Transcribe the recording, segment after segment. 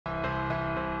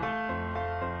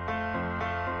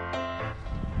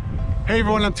Hey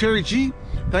everyone, I'm Terry G.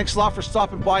 Thanks a lot for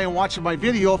stopping by and watching my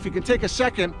video. If you can take a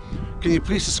second, can you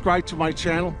please subscribe to my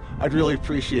channel? I'd really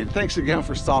appreciate it. Thanks again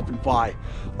for stopping by.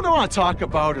 What I want to talk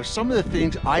about are some of the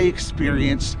things I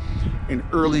experienced in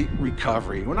early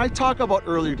recovery. When I talk about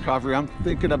early recovery, I'm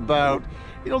thinking about,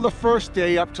 the first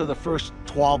day up to the first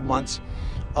 12 months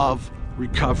of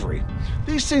recovery.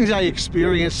 These things I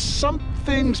experienced, some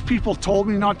things people told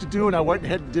me not to do and I went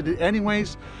ahead and did it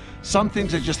anyways. Some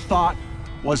things I just thought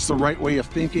was the right way of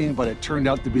thinking, but it turned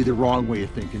out to be the wrong way of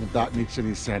thinking, if that makes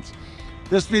any sense.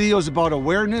 This video is about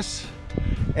awareness,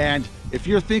 and if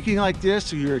you're thinking like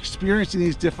this or you're experiencing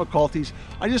these difficulties,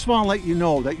 I just want to let you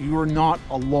know that you are not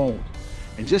alone.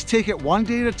 And just take it one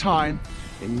day at a time,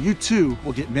 and you too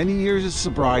will get many years of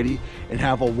sobriety and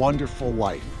have a wonderful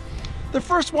life. The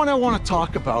first one I want to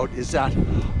talk about is that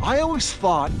I always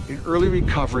thought in early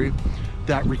recovery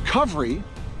that recovery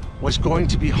was going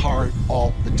to be hard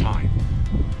all the time.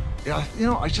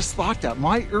 I just thought that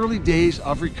my early days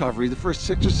of recovery, the first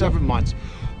 6 or 7 months,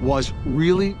 was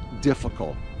really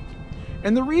difficult.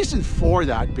 And the reason for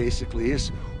that basically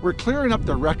is we're clearing up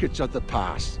the wreckage of the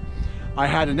past. I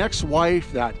had an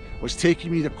ex-wife that was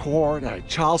taking me to court, I had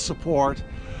child support,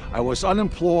 I was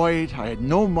unemployed, I had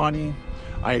no money,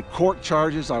 I had court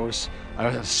charges, I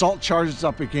had assault charges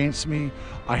up against me,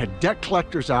 I had debt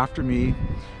collectors after me,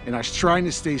 and I was trying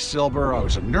to stay sober. I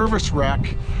was a nervous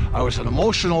wreck, I was an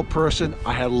emotional person,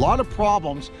 I had a lot of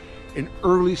problems in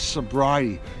early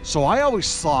sobriety. So I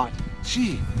always thought,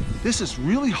 gee, this is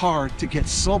really hard to get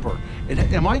sober. And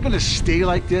am I gonna stay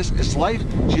like this? Is life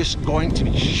just going to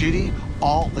be shitty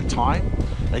all the time?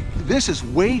 Like, this is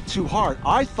way too hard.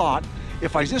 I thought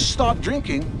if I just stopped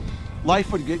drinking,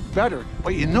 life would get better.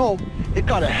 But it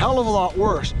got a hell of a lot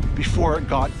worse before it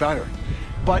got better.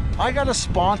 But I got a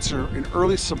sponsor in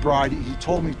early sobriety. He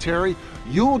told me, Terry,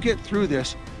 you will get through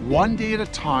this one day at a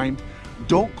time.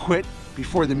 Don't quit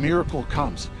before the miracle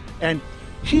comes. And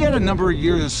he had a number of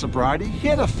years of sobriety. He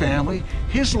had a family.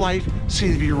 His life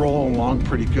seemed to be rolling along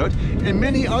pretty good. And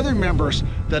many other members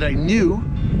that I knew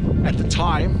at the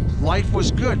time, life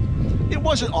was good. It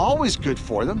wasn't always good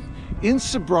for them. In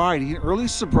sobriety, in early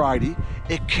sobriety,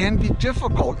 it can be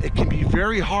difficult. It can be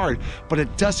very hard, but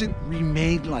it doesn't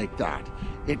remain like that.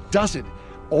 It doesn't.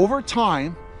 Over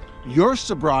time, your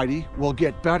sobriety will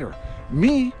get better.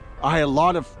 Me, I had a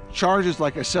lot of charges,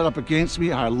 like I said, up against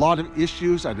me. I had a lot of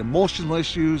issues. I had emotional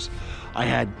issues. I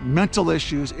had mental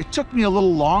issues. It took me a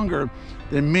little longer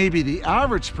than maybe the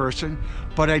average person,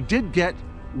 but I did get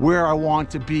where I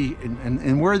want to be.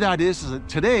 And where that is that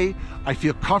today, I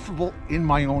feel comfortable in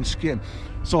my own skin.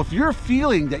 So if you're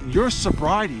feeling that your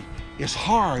sobriety is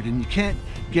hard and you can't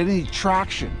get any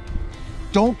traction,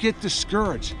 don't get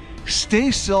discouraged.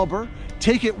 Stay sober,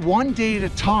 take it one day at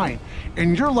a time,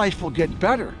 and your life will get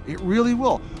better. It really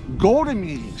will. Go to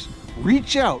meetings,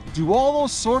 reach out, do all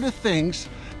those sort of things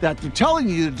that they're telling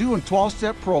you to do in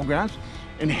 12-step programs,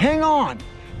 and hang on,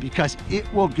 because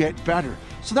it will get better.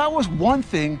 So that was one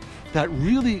thing that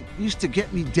really used to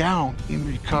get me down in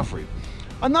recovery.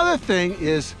 Another thing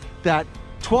is that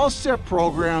 12-step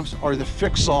programs are the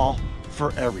fix-all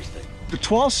for everything. The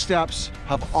 12 steps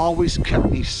have always kept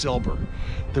me sober.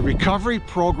 The recovery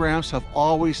programs have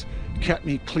always kept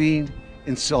me clean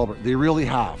and sober. They really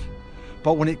have.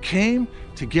 But when it came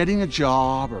to getting a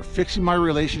job or fixing my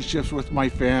relationships with my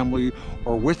family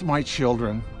or with my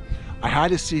children, I had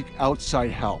to seek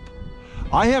outside help.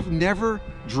 I have never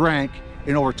drank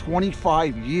in over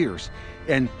 25 years,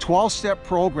 and 12-step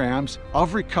programs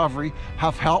of recovery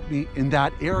have helped me in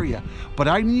that area. But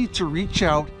I need to reach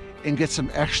out and get some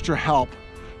extra help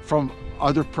from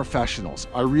other professionals.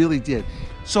 I really did.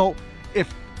 So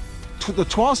if the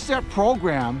 12-step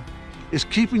program is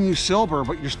keeping you sober,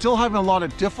 but you're still having a lot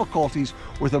of difficulties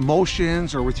with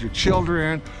emotions or with your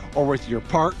children or with your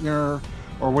partner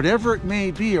or whatever it may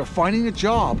be, or finding a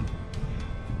job,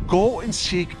 go and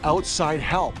seek outside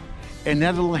help, and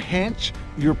that'll enhance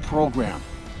your program.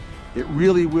 It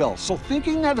really will. So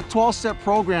thinking that the 12-step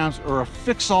programs are a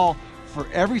fix-all for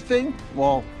everything,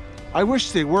 well, I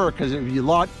wish they were, because it would be a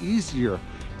lot easier.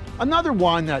 Another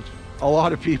one that a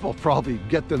lot of people probably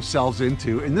get themselves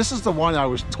into, and this is the one I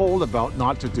was told about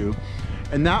not to do,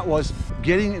 and that was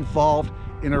getting involved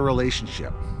in a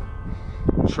relationship.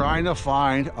 Trying to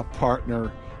find a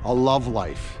partner, a love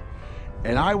life.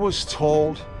 And I was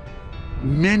told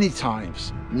many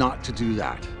times not to do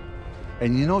that.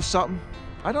 And you know something?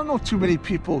 I don't know too many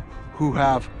people who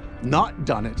have not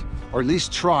done it, or at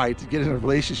least tried to get in a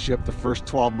relationship the first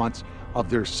 12 months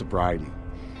of their sobriety.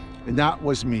 And that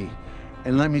was me.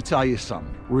 And let me tell you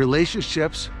something,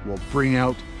 relationships will bring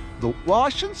out well, I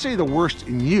shouldn't say the worst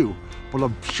in you, but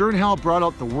it sure in hell brought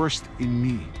out the worst in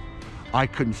me. I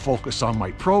couldn't focus on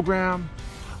my program.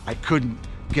 I couldn't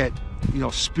get,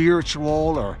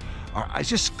 spiritual, or I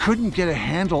just couldn't get a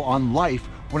handle on life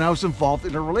when I was involved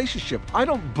in a relationship. I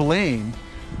don't blame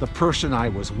the person I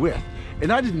was with.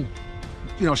 And I didn't,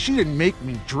 she didn't make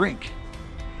me drink.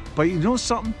 But you know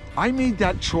something? I made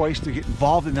that choice to get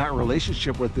involved in that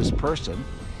relationship with this person.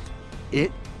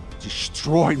 It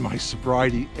destroyed my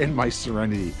sobriety and my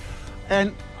serenity.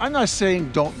 And I'm not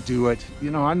saying don't do it.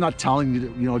 I'm not telling you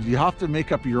that, you have to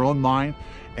make up your own mind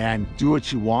and do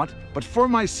what you want. But for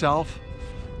myself,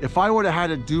 if I would have had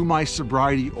to do my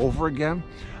sobriety over again,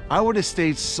 I would have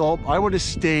stayed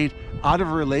out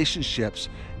of relationships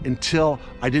until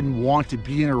I didn't want to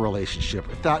be in a relationship,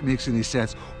 if that makes any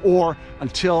sense, or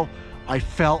until I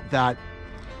felt that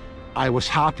I was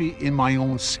happy in my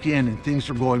own skin and things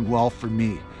were going well for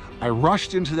me. I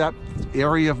rushed into that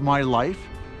area of my life,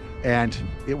 and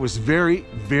it was very,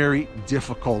 very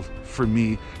difficult for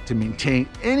me to maintain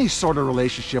any sort of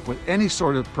relationship with any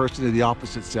sort of person of the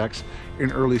opposite sex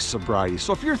in early sobriety.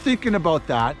 So if you're thinking about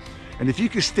that, and if you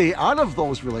could stay out of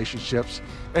those relationships,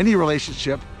 any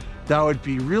relationship, that would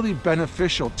be really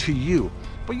beneficial to you.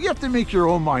 But you have to make your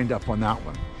own mind up on that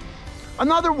one.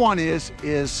 Another one is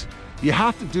you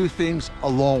have to do things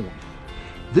alone.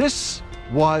 This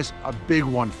was a big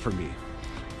one for me.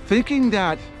 Thinking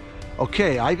that,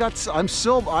 okay,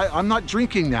 I'm not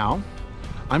drinking now.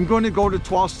 I'm going to go to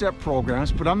 12-step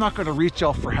programs, but I'm not going to reach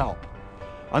out for help.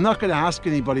 I'm not going to ask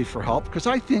anybody for help because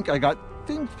I think I got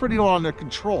things pretty well under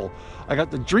control. I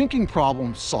got the drinking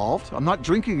problem solved. I'm not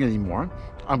drinking anymore.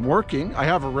 I'm working. I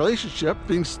have a relationship.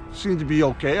 Things seem to be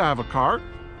okay. I have a car.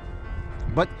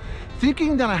 But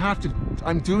thinking that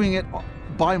I'm doing it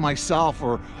by myself,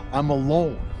 or I'm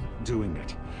alone doing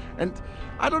it. And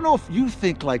I don't know if you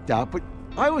think like that, but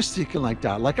I was thinking like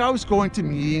that. Like, I was going to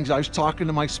meetings, I was talking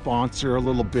to my sponsor a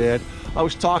little bit, I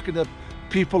was talking to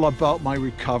people about my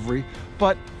recovery,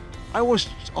 but I was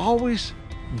always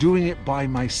doing it by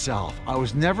myself. I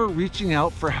was never reaching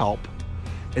out for help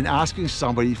and asking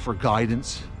somebody for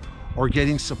guidance or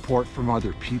getting support from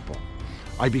other people.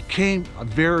 I became a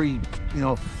very,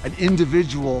 an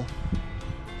individual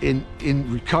in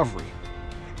recovery.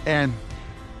 And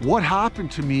what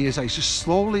happened to me is I just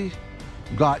slowly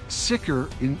got sicker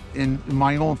in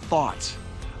my own thoughts.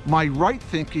 My right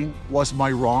thinking was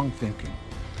my wrong thinking.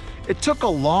 It took a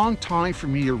long time for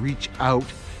me to reach out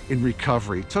in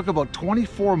recovery. It took about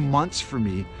 24 months for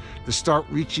me to start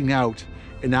reaching out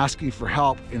and asking for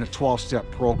help in a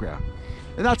 12-step program.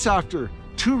 And that's after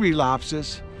 2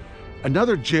 relapses,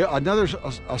 another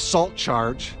assault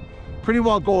charge, pretty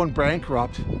well going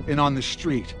bankrupt and on the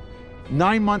street.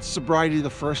 9 months sobriety the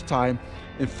first time,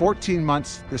 and 14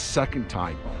 months the second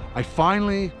time. I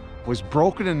finally was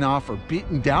broken enough or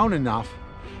beaten down enough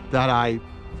that I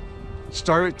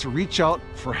started to reach out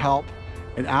for help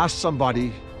and ask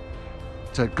somebody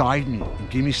to guide me and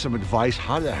give me some advice.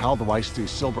 How the hell do I stay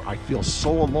sober? I feel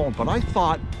so alone. But I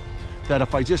thought that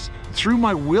if I just threw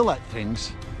my will at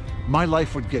things, my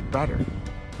life would get better.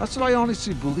 That's what I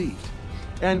honestly believed.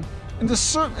 And in a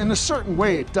certain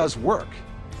way, it does work.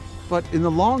 But in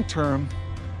the long term,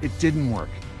 it didn't work.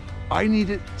 I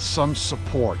needed some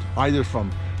support, either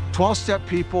from 12-step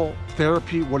people,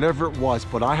 therapy, whatever it was.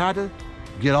 But I had to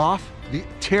get off the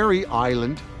Terry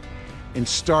Island and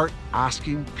start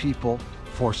asking people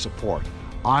for support.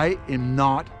 I am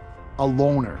not a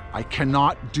loner. I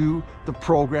cannot do the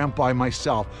program by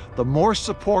myself. The more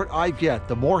support I get,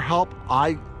 the more help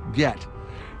I get,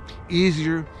 the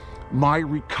easier my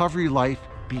recovery life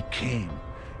became.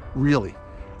 Really.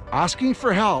 Asking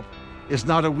for help is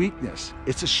not a weakness,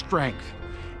 it's a strength.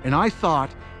 And I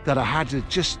thought that I had to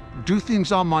just do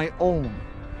things on my own,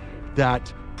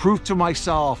 that prove to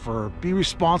myself or be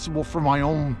responsible for my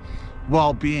own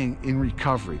well-being in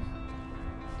recovery.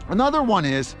 Another one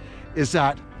is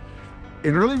that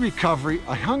in early recovery,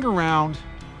 I hung around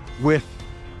with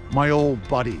my old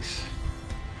buddies.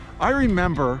 I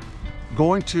remember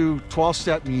going to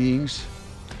 12-step meetings,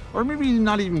 or maybe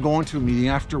not even going to a meeting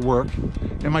after work,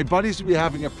 and my buddies would be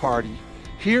having a party.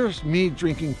 Here's me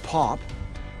drinking pop.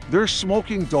 They're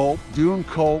smoking dope, doing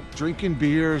coke, drinking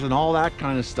beers and all that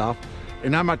kind of stuff.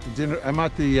 And I'm at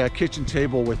the kitchen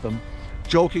table with them,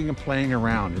 joking and playing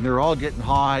around. And they're all getting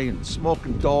high and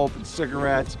smoking dope and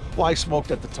cigarettes. Well, I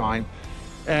smoked at the time.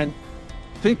 And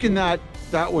thinking that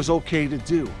that was okay to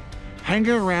do.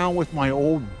 Hanging around with my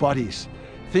old buddies,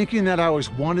 thinking that I was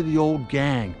one of the old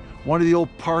gang, one of the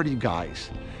old party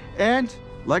guys. And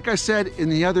like I said in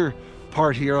the other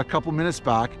part here a couple minutes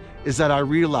back, is that I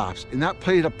relapsed, and that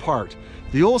played a part.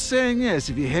 The old saying is,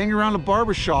 if you hang around a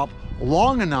barbershop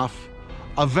long enough,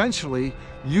 eventually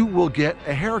you will get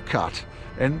a haircut.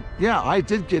 And yeah, I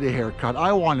did get a haircut.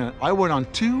 I went on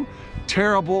 2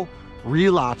 terrible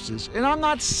relapses. And I'm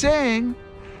not saying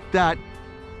that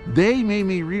they made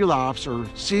me relapse or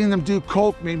seeing them do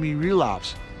coke made me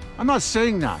relapse. I'm not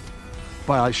saying that,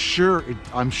 but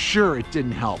I'm sure it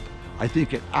didn't help. I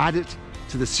think it added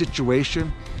to the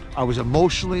situation. I was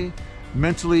emotionally,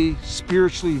 mentally,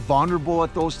 spiritually vulnerable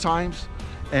at those times,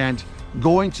 and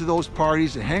going to those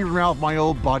parties and hanging around with my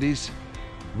old buddies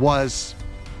was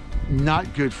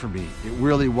not good for me. It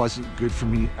really wasn't good for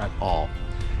me at all.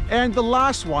 And the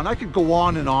last one, I could go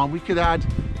on and on. We could add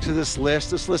to this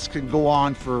list. This list can go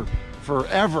on for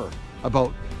forever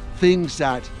about things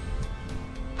that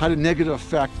had a negative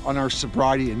effect on our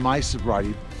sobriety and my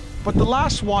sobriety. But the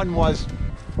last one was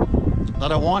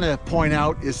that I want to point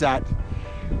out is that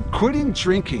quitting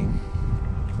drinking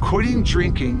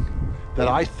that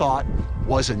I thought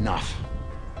was enough.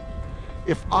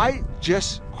 If I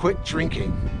just quit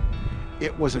drinking,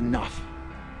 it was enough.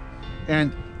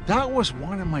 And that was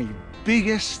one of my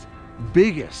biggest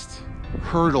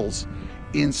hurdles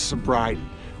in sobriety.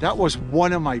 That was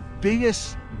one of my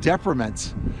biggest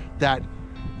detriments that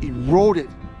eroded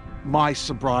my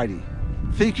sobriety.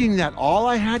 Thinking that all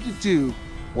I had to do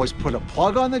was put a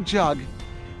plug on the jug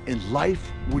and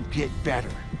life would get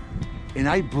better. And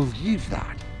I believed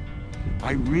that.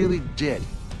 I really did.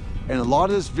 And a lot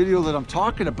of this video that I'm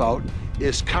talking about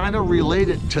is kind of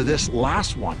related to this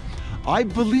last one. I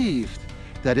believed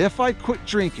that if I quit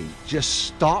drinking, just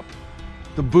stop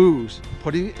the booze,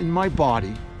 putting it in my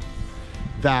body,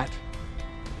 that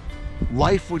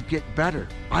life would get better.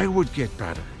 I would get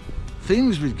better.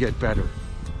 Things would get better.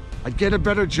 I'd get a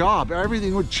better job.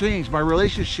 Everything would change. My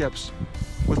relationships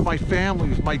with my family,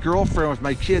 with my girlfriend, with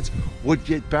my kids would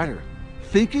get better.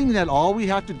 Thinking that all we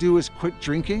have to do is quit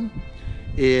drinking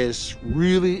is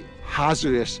really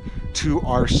hazardous to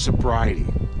our sobriety.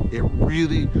 It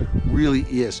really, really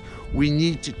is. We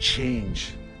need to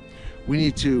change. We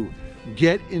need to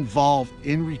get involved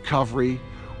in recovery.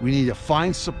 We need to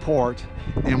find support,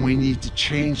 and we need to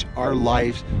change our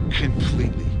lives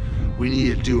completely. We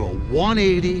need to do a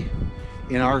 180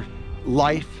 in our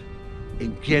life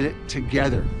and get it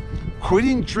together.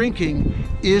 Quitting drinking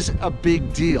is a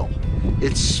big deal.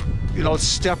 It's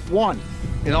step one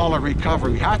in all our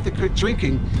recovery. We have to quit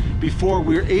drinking before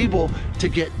we're able to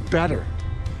get better.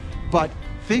 But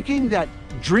thinking that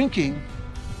drinking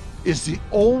is the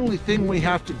only thing we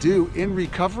have to do in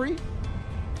recovery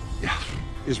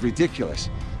is ridiculous.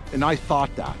 And I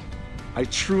thought that. I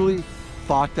truly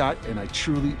thought that, and I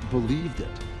truly believed it.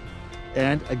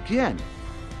 And again,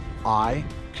 I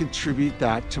contribute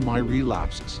that to my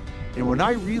relapses. And when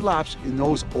I relapsed in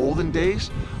those olden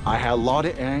days, I had a lot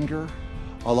of anger,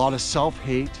 a lot of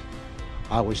self-hate.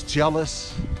 I was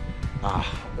jealous.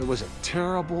 It was a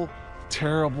terrible,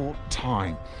 terrible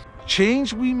time.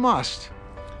 Change we must.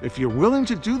 If you're willing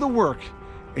to do the work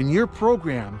in your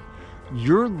program,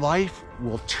 your life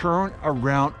will turn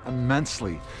around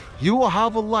immensely. You will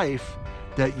have a life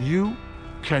that you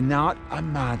cannot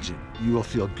imagine. You will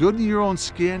feel good in your own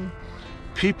skin.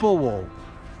 People will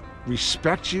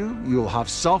respect you. You will have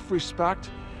self-respect.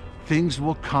 Things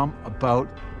will come about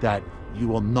that you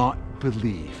will not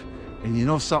believe. And you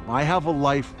know something? I have a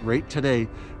life right today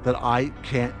that I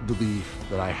can't believe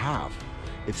that I have.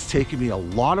 It's taken me a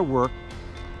lot of work,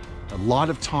 a lot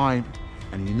of time,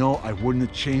 and I wouldn't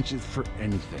have changed it for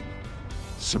anything.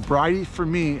 Sobriety for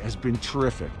me has been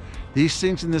terrific. These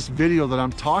things in this video that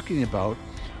I'm talking about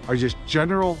are just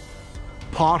general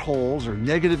potholes or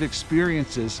negative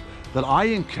experiences that I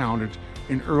encountered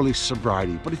in early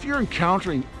sobriety. But if you're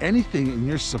encountering anything in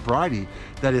your sobriety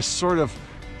that is sort of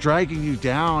dragging you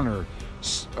down or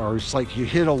it's like you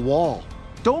hit a wall,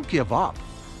 don't give up.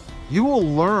 You will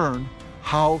learn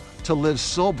how to live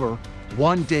sober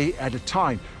one day at a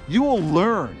time. You will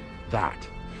learn that.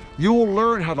 You will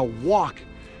learn how to walk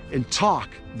and talk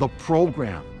the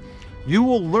program. You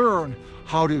will learn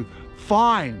how to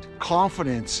find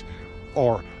confidence,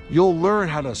 or you'll learn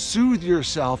how to soothe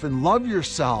yourself and love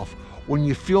yourself when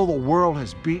you feel the world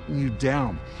has beaten you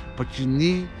down. But you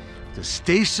need to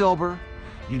stay sober.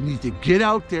 You need to get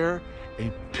out there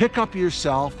and pick up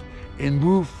yourself and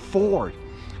move forward.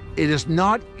 It is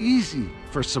not easy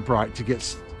for sobriety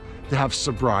to have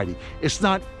sobriety. It's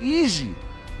not easy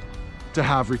to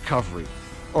have recovery,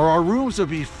 or our rooms would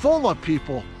be full of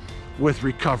people with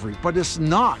recovery, but it's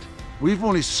not. We've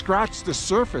only scratched the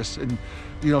surface, and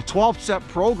 12-step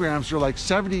programs are like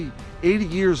 70, 80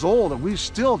 years old, and we've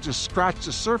still just scratched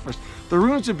the surface. The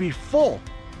rooms would be full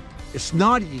It's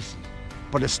not easy,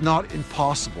 but it's not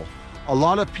impossible. A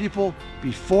lot of people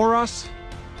before us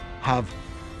have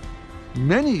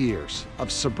many years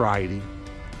of sobriety,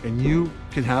 and you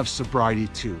can have sobriety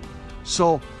too.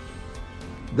 So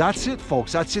that's it,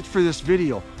 folks. That's it for this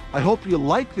video. I hope you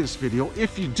like this video.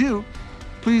 If you do,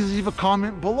 please leave a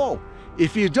comment below.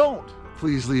 If you don't,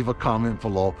 please leave a comment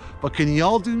below. But can you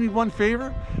all do me one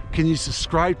favor? Can you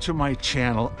subscribe to my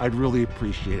channel? I'd really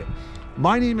appreciate it.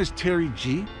 My name is Terry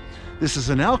G. This is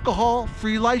an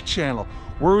alcohol-free life channel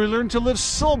where we learn to live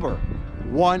sober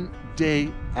one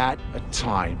day at a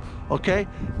time. Okay?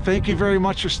 Thank you very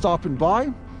much for stopping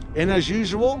by. And as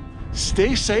usual,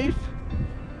 stay safe,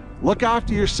 look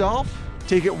after yourself,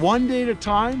 take it one day at a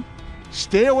time,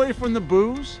 stay away from the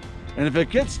booze, and if it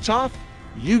gets tough,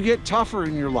 you get tougher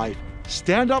in your life.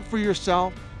 Stand up for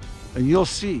yourself, and you'll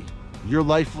see your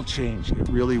life will change. It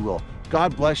really will.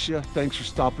 God bless you. Thanks for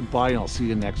stopping by, and I'll see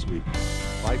you next week.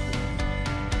 Bye for now.